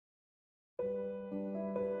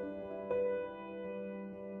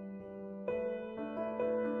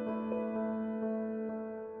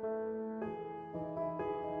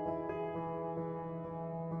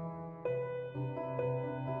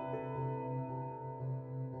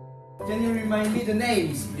Can you remind me the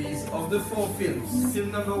names, please, of the 4 films?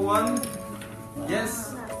 Film number 1,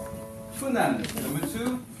 yes, Funan. Number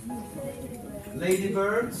 2,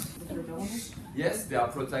 Ladybird. Yes, they are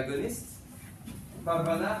protagonists.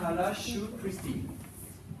 Parvana, Hala, Shu, Christine.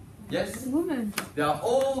 Yes? Women. They are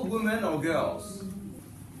all women or girls.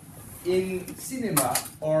 In cinema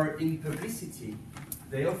or in publicity,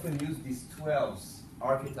 they often use these 12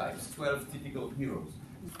 archetypes, 12 typical heroes.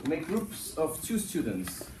 We make groups of 2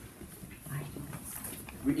 students.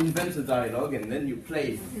 We invent a dialogue and then you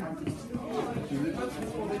play.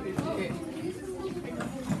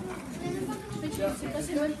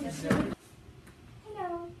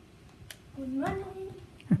 Hello. Good morning.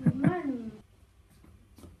 Good morning.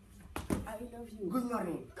 I love you. Good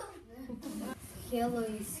morning. Hello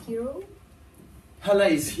is hero. Hala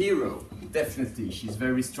is hero, definitely. She's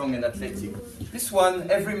very strong and athletic. This one,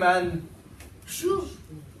 every man. Shu.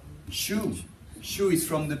 Shu. Shu is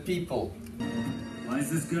from the people. Why is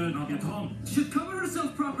this girl not at home? She should cover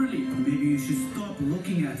herself properly. Maybe you should stop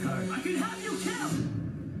looking at her. I can have you killed!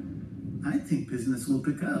 I think business will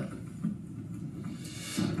pick up.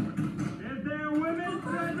 If there are women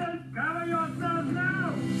present, cover yourself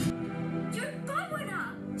now! You're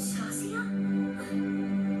Parvana! Shazia?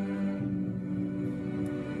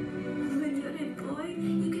 When you're a boy,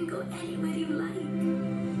 you can go anywhere you like.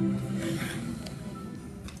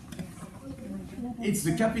 It's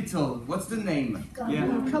the capital. What's the name? Yeah.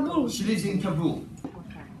 Kabul. She lives in Kabul.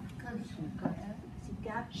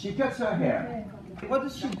 She cuts her hair. What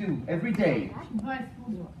does she do every day?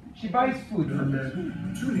 She buys food.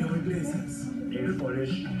 Julio Iglesias. Nail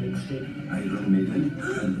polish, lipstick, Iron Maiden,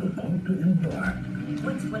 and the bomb to employ.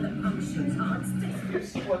 What's when the puncture's hard stick? You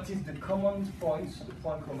see what is the common point, the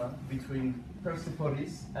point commun, between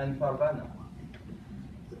Persepolis and Parvana?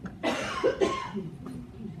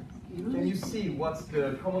 Can you see what's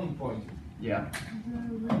the common point? Yeah.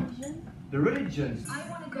 The religions. I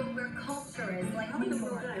want to go where culture is, like New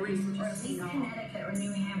York, or at least Connecticut or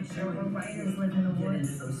New Hampshire, where writers live in the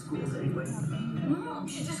woods. Those schools anyway. Mom,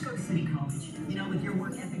 you should just go to City College. You know, with your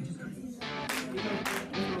work ethic, just go to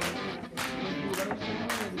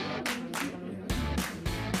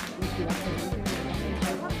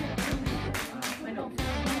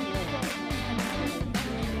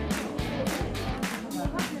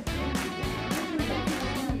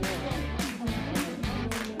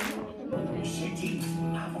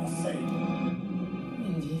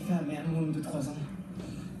Une vieille femme et un môme de 3 ans.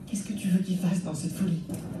 Qu'est-ce que tu veux qu'ils fassent dans cette folie?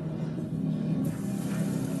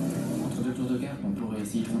 Entre 2 tours de garde, on pourrait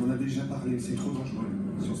essayer. On en a déjà parlé, c'est trop dangereux.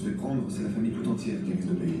 Si on se fait prendre, c'est la famille tout entière qui risque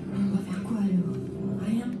de payer. On va faire quoi alors?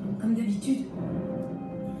 Rien, comme d'habitude.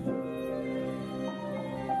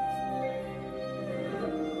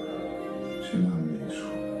 Je vais la ramener,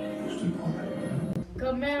 je te le promets.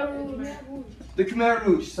 Khmer Rouge. The Khmer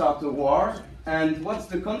Rouge start a war, and what's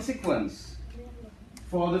the consequence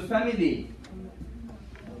for the family?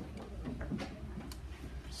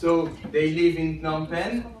 So they live in Phnom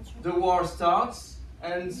Penh, the war starts,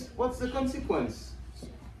 and what's the consequence?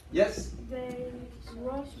 Yes? They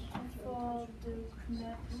rush for the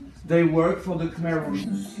Khmer Rouge. They work for the Khmer Rouge.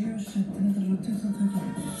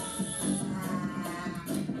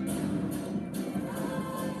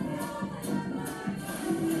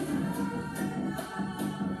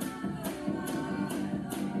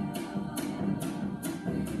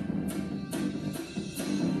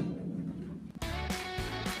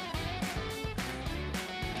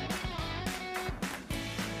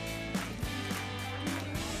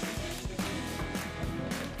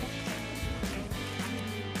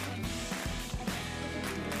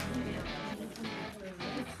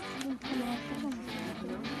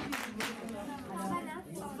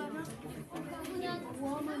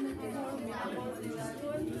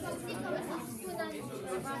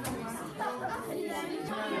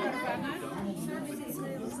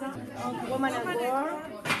 Woman at War.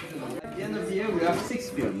 At the end of the year, we have 6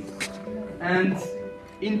 films. And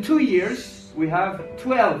in 2 years, we have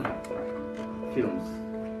 12 films.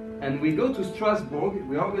 And we go to Strasbourg,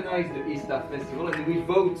 we organize the Easter Festival, and we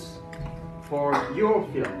vote for your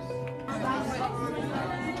films.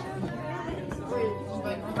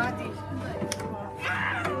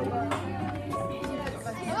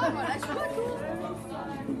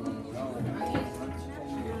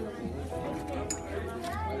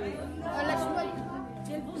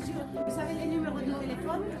 Vous savez les numéros de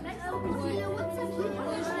téléphone? Oui, le WhatsApp, oui. Et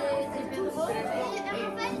en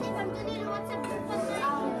fait, il va me donner le WhatsApp du prochain. Ah,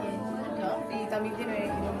 ok. D'accord. Et también tiene...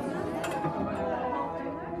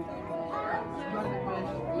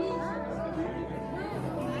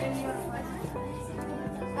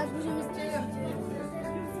 Ah, je vous ai mis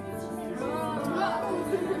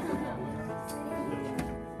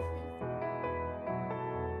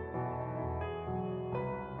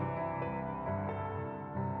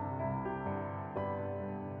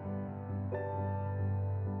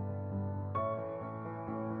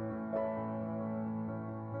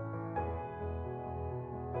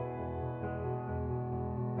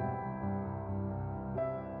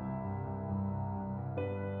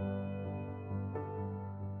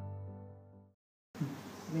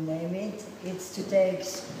we name it. It's to take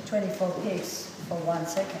 24 pics for 1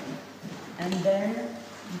 second. And then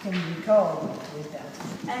you can record with that.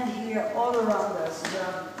 And here, all around us, we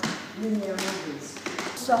have Lumières movies.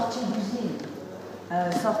 Sortie d'usine.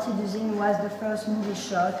 Sortie d'usine was the first movie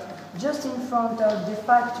shot just in front of the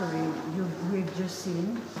factory we've just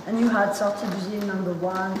seen. And you had Sortie d'usine number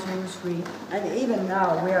 1, 2, 3. And even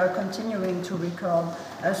now, we are continuing to record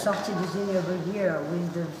a Sortie d'usine every year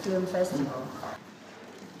with the film festival.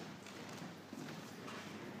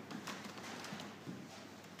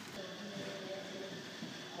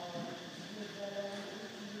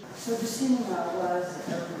 So the cinema was a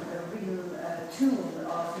real tool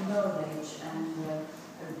of knowledge and a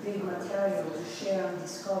big material to share and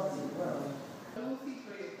discover the world.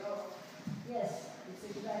 Yes, it's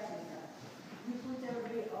exactly that. You put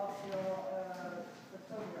every of your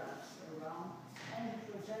photographs around and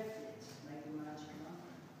you project it like a magic, no?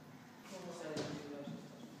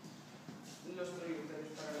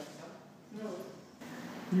 No.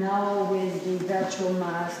 Now with the virtual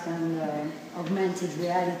mask and augmented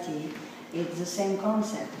reality, it's the same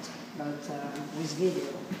concept, but with video.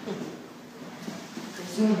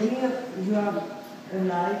 So here you have a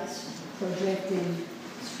light projecting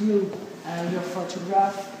through your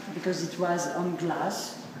photograph because it was on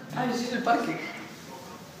glass. Ah, ici le parking.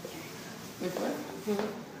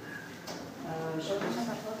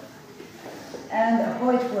 And how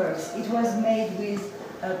it works, it was made with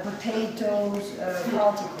potatoes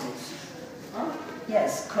particles. Huh?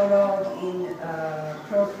 Yes, colored in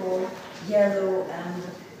purple, yellow and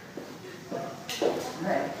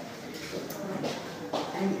red.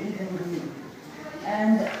 And even green.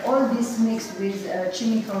 And all this mixed with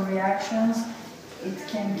chemical reactions, it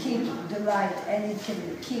can keep the light and it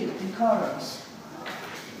can keep the colors.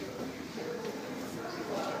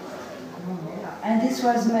 And this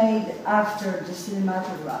was made after the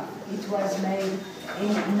cinematograph. It was made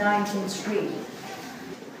in 1903.